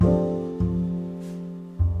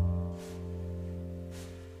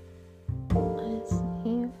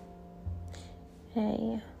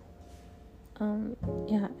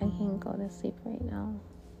Yeah, I can't go to sleep right now.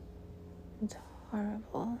 It's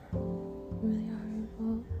horrible. Really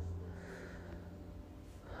horrible.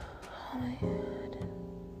 Oh my god.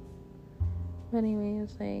 But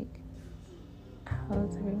anyways, like,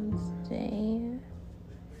 how's everyone's day?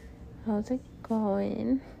 How's it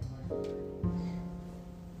going?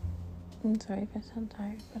 I'm sorry if I sound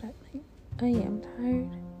tired, but I am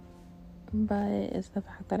tired. But it's the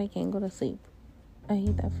fact that I can't go to sleep. I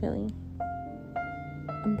hate that feeling.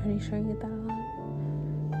 I'm pretty sure I get that a lot.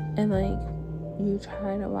 And like, you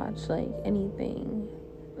try to watch like anything,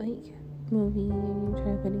 like movie, you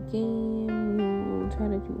try to play a game, you try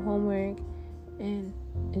to do homework, and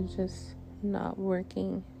it's just not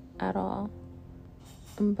working at all.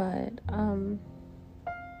 But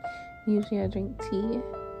usually I drink tea,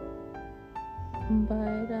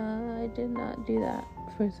 but I did not do that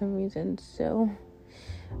for some reason. So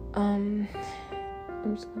I'm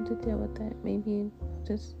just going to deal with it. Maybe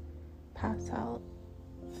just pass out.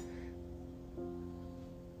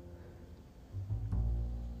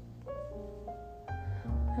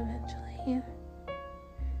 Eventually.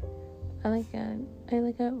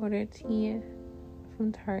 I order tea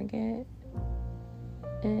from Target,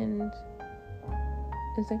 and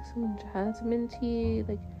it's like some jasmine tea,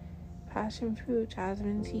 like passion fruit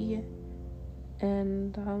jasmine tea.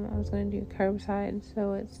 And I was gonna do curbside,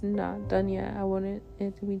 so it's not done yet. I wanted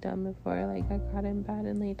it to be done before like I got in bed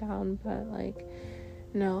and lay down, but like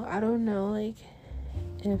no, I don't know like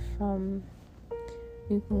if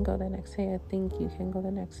you can go the next day. I think you can go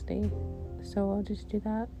the next day, so I'll just do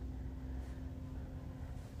that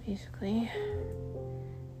basically,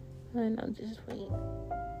 and I'll just wait.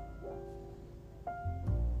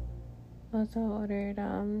 Also ordered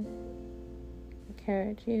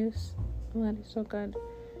carrot juice. Oh, that is so good.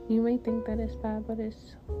 You might think that it's bad, but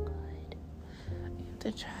it's so good. You have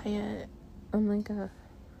to try it. I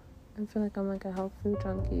feel like I'm like a health food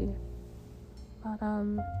junkie, but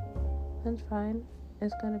that's fine.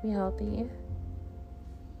 It's gonna be healthy.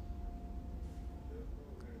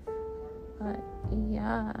 But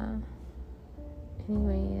yeah.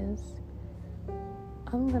 Anyways,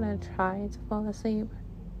 I'm gonna try to fall asleep,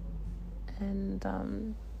 and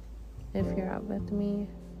if you're up with me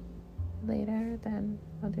later, then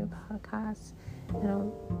I'll do a podcast and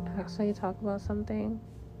I'll actually talk about something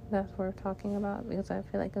that's worth talking about, because I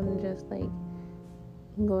feel like I'm just like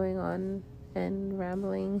going on and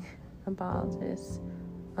rambling about this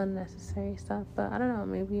unnecessary stuff. But I don't know,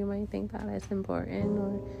 maybe you might think that it's important,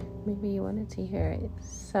 or maybe you wanted to hear it.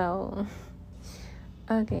 So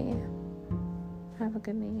okay, have a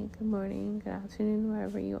good night, good morning, good afternoon,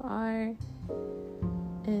 wherever you are,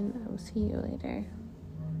 and I will see you later.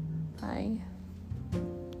 Bye.